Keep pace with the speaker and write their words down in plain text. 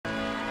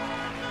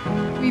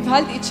We've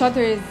held each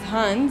other's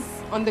hands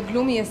on the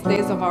gloomiest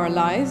days of our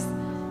lives,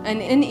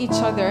 and in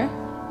each other,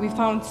 we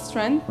found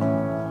strength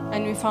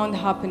and we found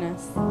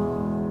happiness.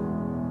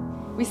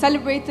 We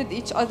celebrated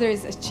each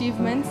other's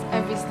achievements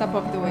every step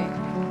of the way.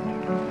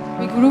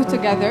 We grew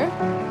together,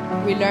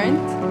 we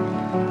learned,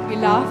 we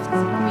laughed,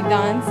 we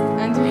danced,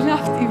 and we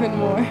laughed even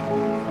more.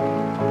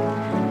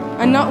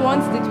 And not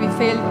once did we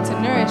fail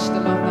to nourish the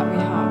love that we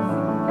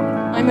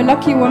have. I'm a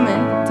lucky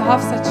woman to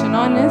have such an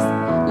honest,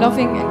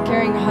 loving, and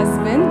caring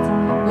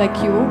husband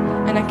like you,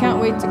 and I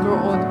can't wait to grow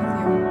old with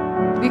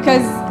you.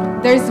 Because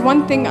there's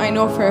one thing I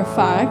know for a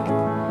fact,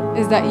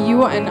 is that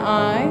you and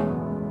I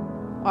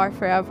are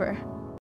forever.